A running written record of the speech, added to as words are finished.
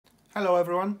Hello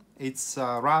everyone, it's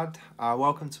Rad.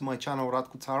 Welcome to my channel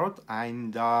Radko Tarot,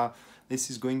 and this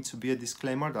is going to be a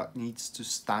disclaimer that needs to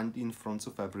stand in front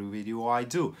of every video I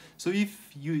do. So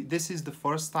if this is the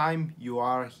first time you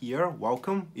are here,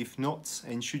 welcome. If not,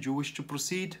 and should you wish to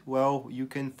proceed, well, you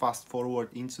can fast forward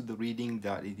into the reading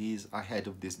that it is ahead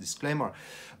of this disclaimer.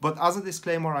 But as a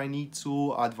disclaimer, I need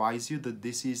to advise you that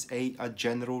this is a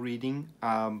general reading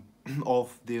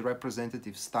of the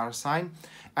representative star sign,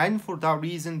 and for that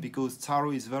reason, because tarot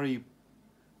is very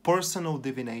personal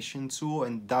divination tool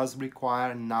and does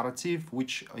require narrative,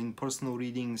 which in personal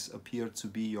readings appear to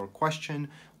be your question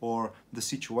or the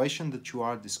situation that you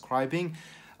are describing.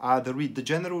 The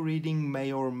general reading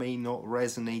may or may not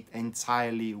resonate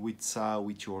entirely with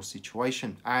your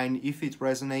situation, and if it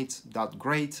resonates, that's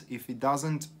great. If it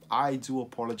doesn't, I do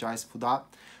apologize for that,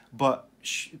 but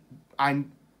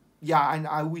and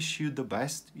I wish you the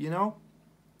best, you know,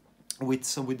 with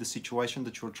the situation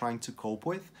that you're trying to cope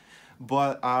with.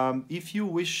 But if you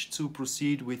wish to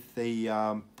proceed with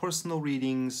a personal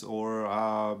readings,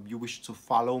 or you wish to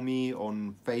follow me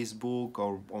on Facebook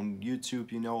or on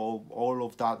YouTube, you know, all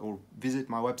of that, or visit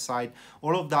my website,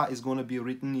 all of that is going to be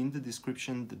written in the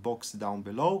description box down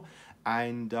below.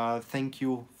 And thank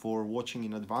you for watching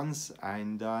in advance,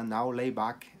 and now lay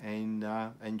back and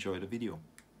enjoy the video.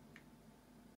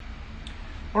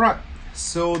 Alright,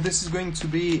 so this is going to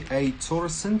be a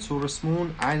Taurus Sun, Taurus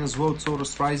Moon, and as well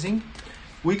Taurus Rising.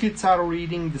 Weekly tarot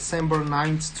reading December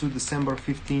 9th to December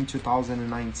 15,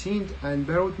 2019. And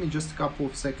bear with me just a couple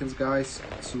of seconds, guys,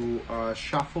 to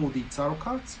shuffle the tarot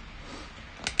cards.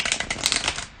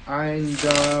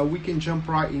 And we can jump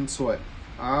right into it.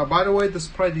 By the way, the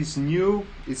spread is new.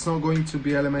 It's not going to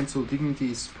be Elemental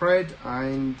Dignity spread.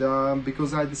 And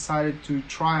because I decided to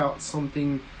try out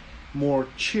something more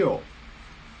chill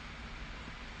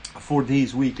for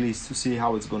these weeklies to see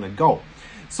how it's gonna go.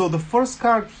 So the first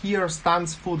card here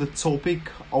stands for the topic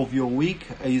of your week,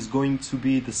 is going to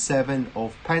be the Seven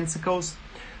of Pentacles,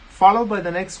 followed by the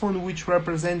next one, which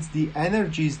represents the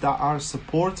energies that are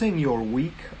supporting your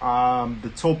week,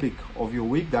 the topic of your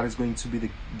week, that is going to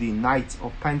be the Knight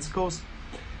of Pentacles.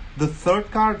 The third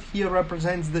card here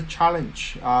represents the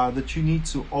challenge that you need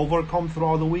to overcome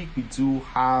throughout the week. We do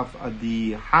have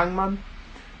the Hangman.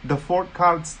 The fourth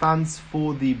card stands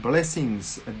for the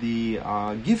blessings, the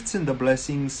gifts and the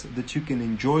blessings that you can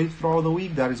enjoy throughout the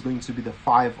week. That is going to be the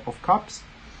Five of Cups.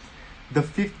 The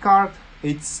fifth card,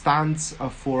 it stands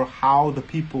for how the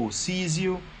people sees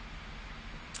you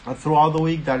throughout the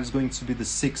week. That is going to be the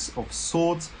Six of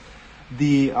Swords.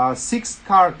 The sixth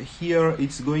card here,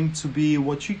 it's going to be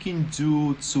what you can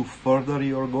do to further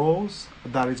your goals.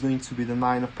 That is going to be the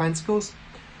Nine of Pentacles.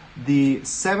 The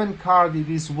seventh card, it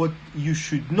is what you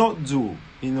should not do,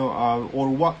 you know, or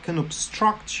what can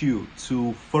obstruct you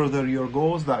to further your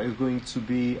goals. That is going to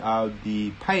be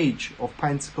the Page of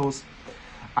Pentacles.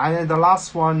 And then the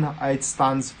last one, it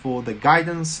stands for the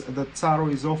guidance that tarot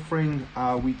is offering.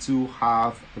 We do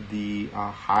have the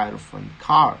Hierophant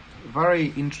card.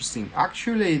 Very interesting.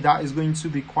 Actually, that is going to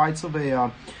be quite of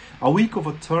a week of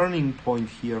a turning point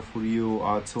here for you,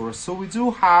 Taurus. So we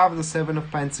do have the Seven of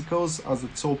Pentacles as the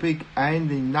topic, and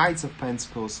the Knights of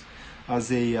Pentacles as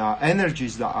the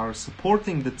energies that are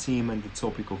supporting the theme and the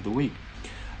topic of the week.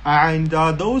 And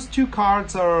those two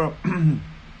cards are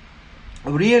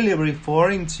really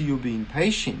referring to you being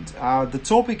patient. The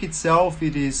topic itself,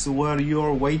 it is where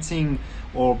you're waiting,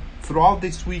 or throughout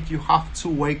this week you have to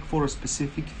wait for a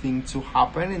specific thing to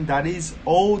happen, and that is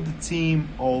all the theme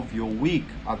of your week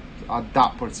at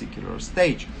that particular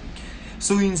stage.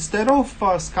 So instead of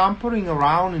scampering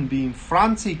around and being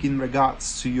frantic in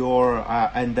regards to your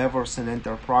endeavors and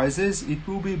enterprises, it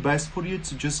will be best for you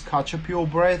to just catch up your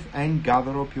breath and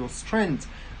gather up your strength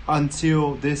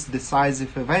until this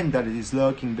decisive event that is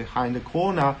lurking behind the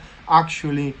corner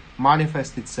actually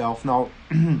manifests itself. Now,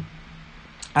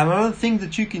 another thing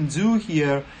that you can do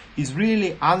here is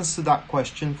really answer that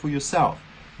question for yourself.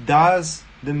 Does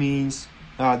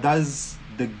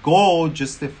the goal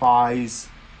justifies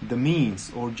the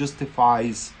means, or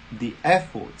justifies the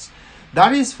efforts?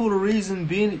 That is for a reason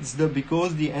being, it's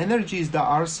because the energies that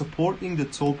are supporting the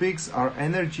topics are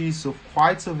energies of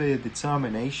quite of a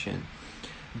determination.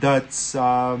 That's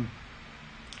how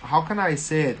can I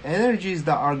say it, energies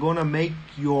that are gonna make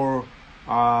your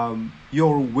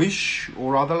wish,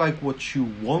 or rather like what you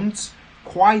want,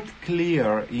 quite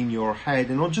clear in your head.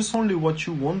 And not just only what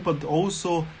you want, but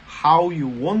also how you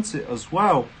want it as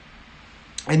well.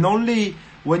 And only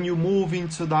when you move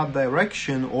into that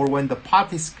direction, or when the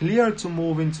path is clear to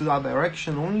move into that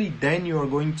direction, only then you are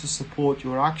going to support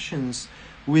your actions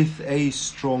with a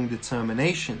strong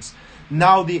determination.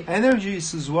 Now the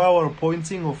energies as well are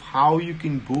pointing of how you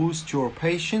can boost your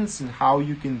patience and how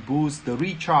you can boost the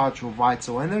recharge of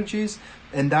vital energies,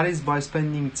 and that is by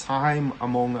spending time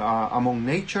among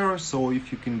nature. So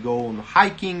if you can go on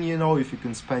hiking, you know, if you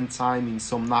can spend time in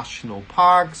some national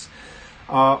parks,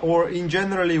 or in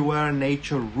generally where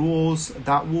nature rules,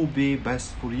 that will be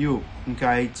best for you,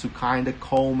 okay, to kind of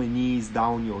calm and ease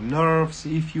down your nerves,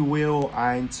 if you will,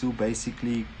 and to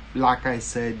basically, like I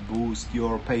said, boost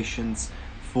your patience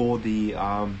for the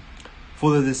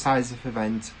decisive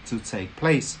event to take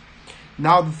place.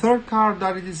 Now the third card,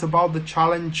 that it is about the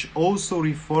challenge, also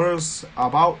refers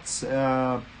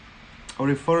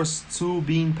to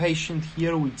being patient.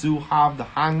 Here we do have the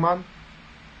Hangman.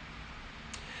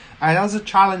 And as a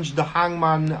challenge, the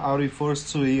Hangman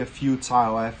refers to a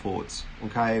futile effort,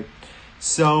 okay?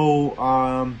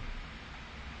 So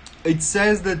it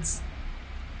says that,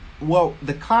 well,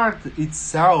 the card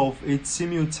itself, it's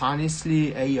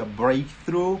simultaneously a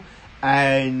breakthrough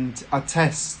and a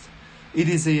test. It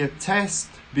is a test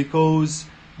because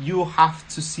you have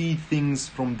to see things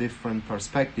from different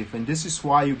perspective, and this is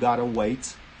why you gotta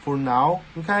wait for now,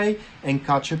 okay? And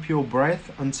catch up your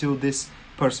breath until this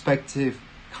perspective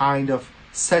kind of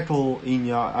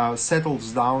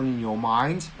settles down in your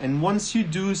mind. And once you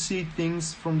do see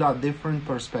things from that different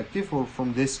perspective or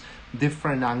from this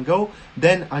different angle,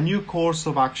 then a new course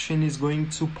of action is going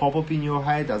to pop up in your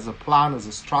head as a plan, as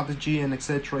a strategy, and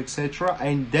etc, etc.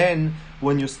 And then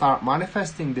when you start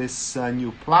manifesting this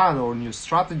new plan or new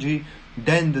strategy,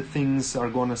 then the things are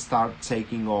going to start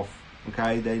taking off,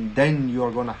 okay? Then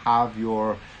you're going to have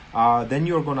your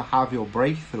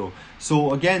breakthrough.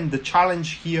 So again, the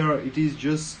challenge here, it is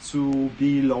just to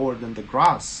be lower than the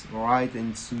grass, all right,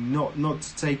 and to not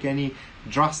to take any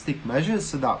drastic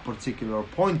measures at that particular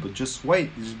point, but just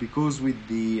wait. Just because with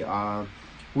the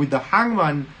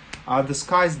Hangman, the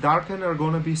skies darken, are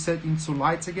going to be set into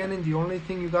light again, and the only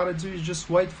thing you gotta do is just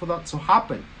wait for that to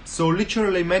happen. So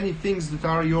literally many things that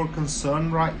are your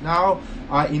concern right now,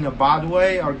 in a bad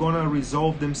way, are going to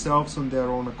resolve themselves on their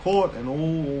own accord, and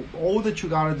all that you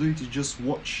gotta do is just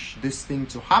watch this thing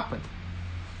to happen.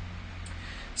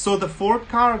 So the fourth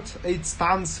card, it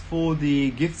stands for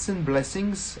the gifts and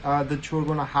blessings that you're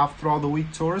going to have throughout the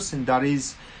week, Taurus, and that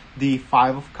is the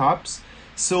Five of Cups.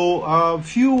 So a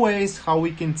few ways how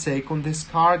we can take on this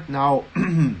card. Now,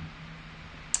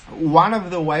 one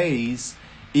of the ways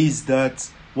is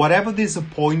that whatever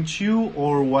disappoints you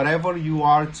or whatever you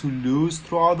are to lose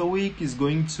throughout the week is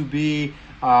going to be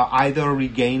either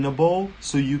regainable,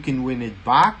 so you can win it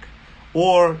back,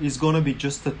 or is going to be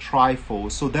just a trifle.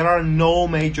 So there are no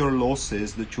major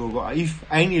losses that you're, if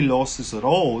any losses at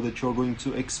all, that you're going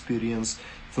to experience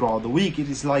throughout the week. It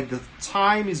is like the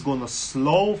time is going to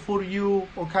slow for you,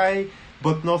 okay,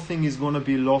 but nothing is going to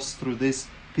be lost through this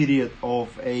period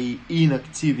of a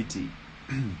inactivity.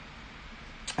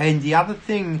 And the other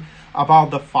thing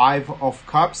about the Five of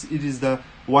Cups, it is the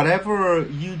whatever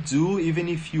you do, even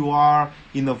if you are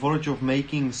in the verge of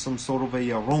making some sort of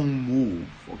a wrong move,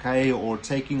 okay, or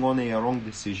taking on a wrong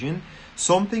decision,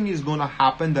 something is going to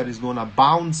happen that is going to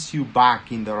bounce you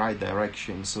back in the right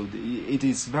direction. So it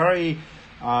is very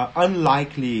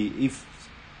unlikely,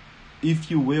 if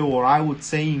you will, or I would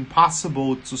say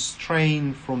impossible, to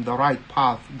strain from the right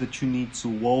path that you need to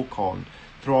walk on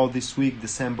throughout this week,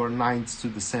 December 9th to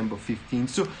December 15th.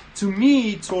 So to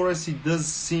me, Taurus, it does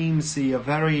seem a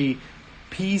very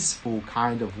peaceful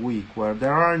kind of week where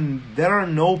there are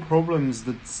no problems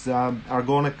that are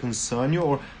going to concern you,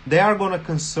 or they are going to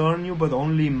concern you, but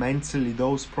only mentally.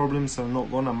 Those problems are not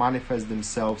going to manifest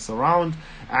themselves around,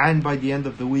 and by the end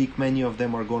of the week, many of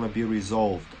them are going to be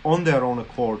resolved on their own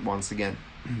accord once again.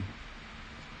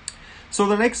 So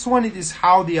the next one, it is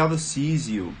how the other sees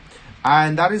you.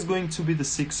 And that is going to be the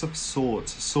Six of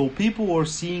Swords. So people are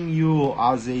seeing you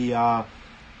as a, I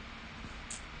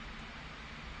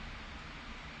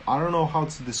don't know how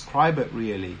to describe it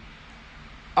really,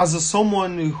 as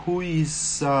someone who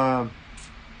is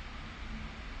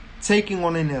taking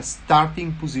on in a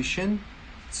starting position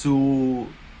to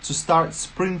start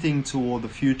sprinting toward the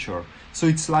future. So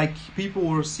it's like people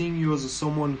are seeing you as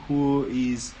someone who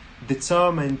is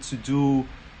determined to do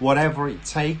whatever it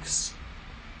takes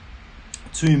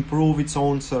to improve its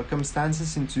own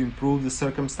circumstances and to improve the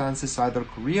circumstances either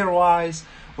career-wise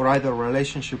or either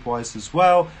relationship-wise as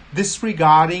well,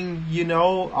 disregarding,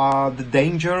 the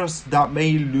dangers that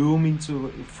may loom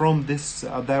from this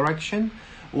direction,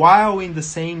 while in the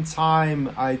same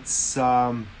time it's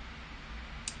how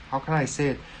can I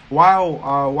say it?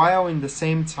 While in the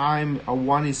same time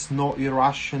one is not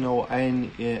irrational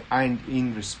and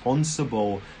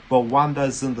irresponsible, but one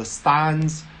does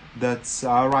understand that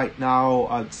right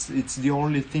now it's the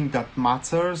only thing that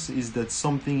matters is that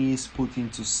something is put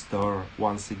into stir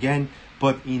once again,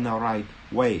 but in a right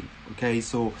way. Okay,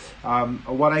 so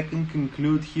what I can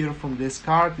conclude here from this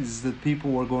card is that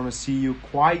people are going to see you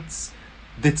quite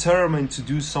determined to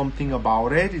do something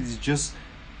about it. It's just,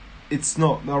 it's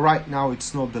not right now,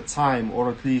 it's not the time, or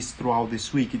at least throughout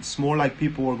this week. It's more like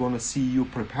people are going to see you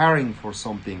preparing for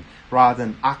something rather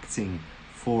than acting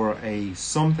for a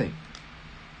something.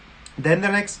 Then the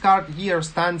next card here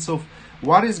stands of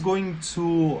what is going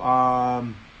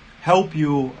to help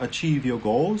you achieve your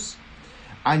goals,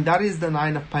 and that is the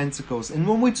Nine of Pentacles. And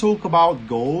when we talk about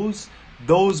goals,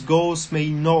 those goals may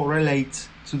not relate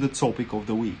to the topic of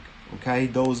the week. Okay,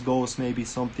 those goals may be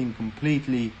something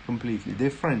completely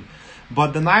different.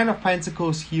 But the Nine of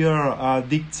Pentacles here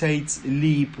dictates a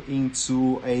leap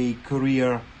into a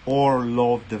career or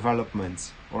love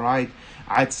development. All right,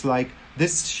 it's like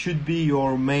this should be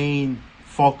your main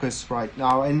focus right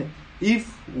now. And if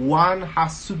one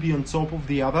has to be on top of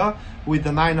the other, with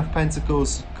the Nine of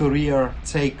Pentacles, career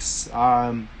takes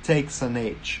an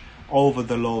edge over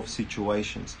the love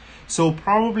situations. So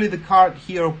probably the card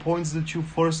here points that you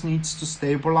first needs to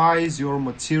stabilize your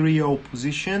material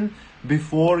position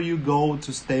before you go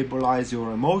to stabilize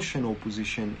your emotional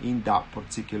position in that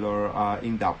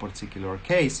particular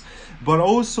case. But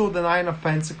also the Nine of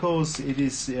Pentacles, it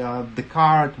is the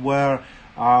card where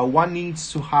one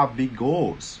needs to have big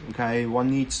goals. Okay, one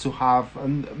needs to have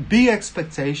big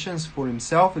expectations for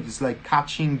himself. It is like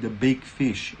catching the big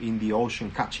fish in the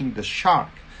ocean, catching the shark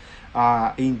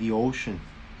in the ocean.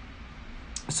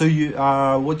 So you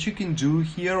what you can do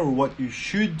here, or what you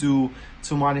should do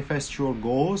to manifest your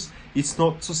goals, it's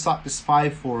not to satisfy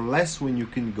for less when you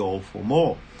can go for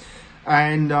more.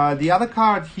 And the other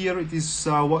card here, it is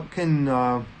what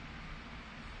can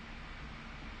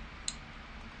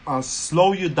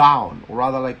slow you down, or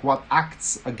rather like what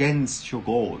acts against your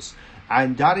goals,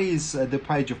 and that is the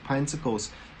Page of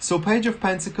Pentacles. So Page of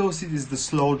Pentacles, it is the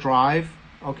slow drive.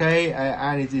 Okay,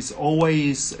 and it is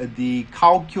always the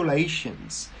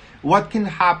calculations. What can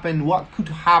happen? What could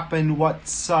happen?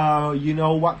 What's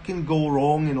what can go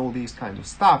wrong, and all these kind of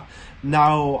stuff.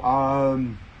 Now,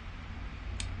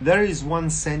 there is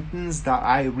one sentence that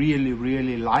I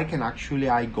really like, and actually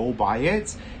I go by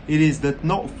it. It is that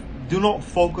do not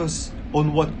focus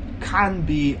on what can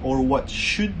be or what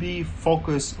should be.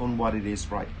 Focus on what it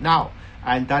is right now,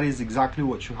 and that is exactly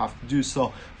what you have to do.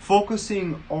 So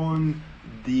focusing on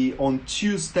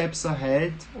 2 steps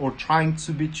ahead, or trying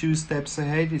to be 2 steps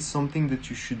ahead, is something that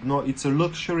you should not, it's a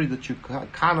luxury that you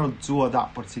cannot do at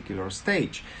that particular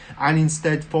stage, and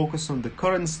instead focus on the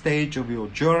current stage of your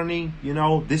journey.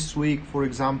 This week, for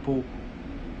example,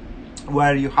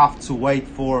 where you have to wait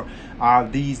for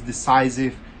these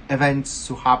decisive events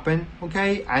to happen.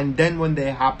 Okay, and then when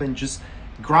they happen, just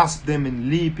grasp them and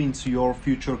leap into your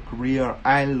future career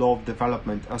and love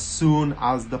development as soon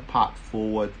as the path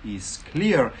forward is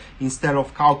clear, instead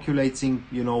of calculating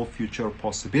future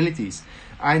possibilities.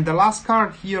 And the last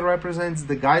card here represents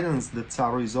the guidance that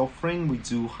TAURUS is offering. We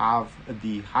do have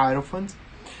the Hierophant.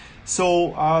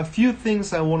 So a few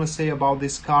things I want to say about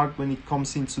this card when it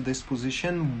comes into this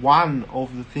position. One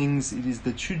of the things, it is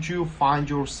that should you find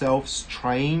yourself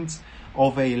strained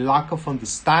of a lack of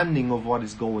understanding of what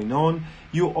is going on,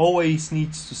 you always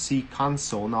need to seek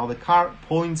counsel. Now the card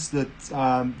points that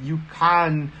you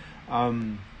can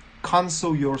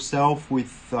counsel yourself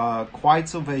with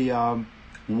quite of a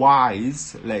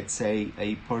wise, let's say,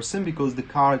 a person, because the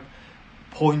card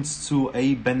points to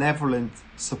a benevolent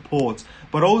support.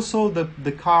 But also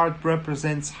the card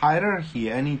represents hierarchy,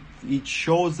 and it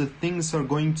shows that things are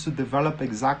going to develop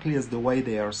exactly as the way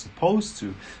they are supposed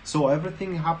to. So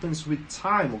everything happens with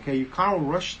time. Okay, you cannot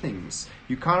rush things.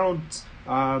 You cannot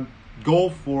go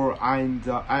for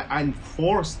and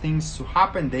force things to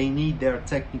happen. They need their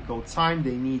technical time.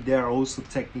 They need their also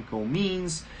technical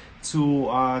means to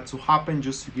happen.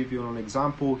 Just to give you an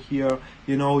example here,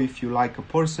 if you like a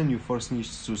person, you first need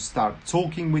to start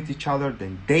talking with each other,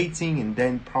 then dating, and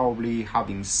then probably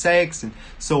having sex, and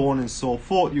so on and so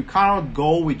forth. You cannot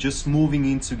go with just moving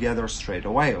in together straight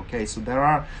away. Okay, so there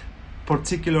are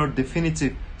particular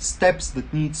definitive steps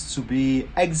that needs to be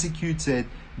executed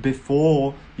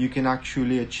before you can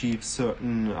actually achieve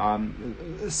certain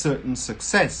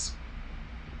success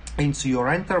into your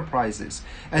enterprises.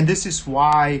 And this is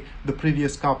why the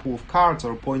previous couple of cards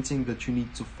are pointing that you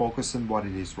need to focus on what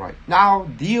it is right now,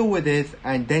 deal with it,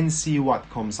 and then see what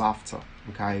comes after.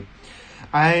 Okay,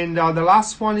 and the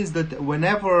last one is that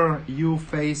whenever you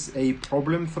face a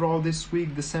problem throughout this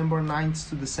week, December 9th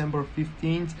to December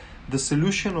 15th, the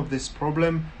solution of this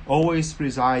problem always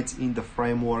resides in the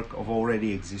framework of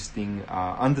already existing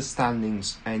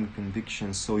understandings and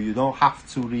convictions, so you don't have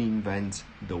to reinvent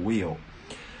the wheel.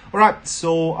 Alright,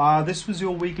 so this was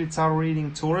your weekly tarot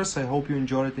reading, Taurus. I hope you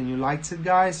enjoyed it and you liked it,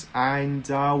 guys, and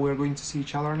we're going to see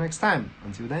each other next time.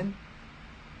 Until then,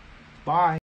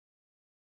 bye.